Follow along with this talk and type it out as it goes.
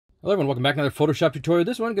Hello everyone, welcome back to another Photoshop tutorial.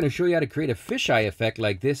 This one I'm going to show you how to create a fisheye effect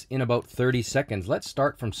like this in about 30 seconds. Let's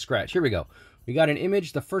start from scratch. Here we go. We got an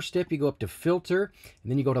image. The first step, you go up to filter,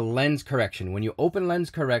 and then you go to lens correction. When you open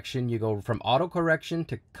lens correction, you go from auto correction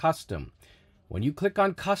to custom. When you click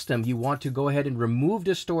on custom, you want to go ahead and remove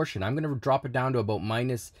distortion. I'm going to drop it down to about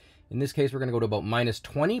minus, in this case, we're going to go to about minus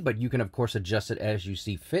 20, but you can of course adjust it as you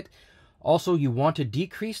see fit. Also, you want to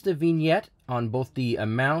decrease the vignette on both the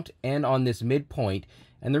amount and on this midpoint.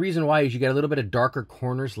 And the reason why is you get a little bit of darker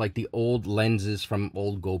corners like the old lenses from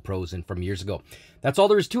old GoPros and from years ago. That's all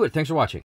there is to it. Thanks for watching.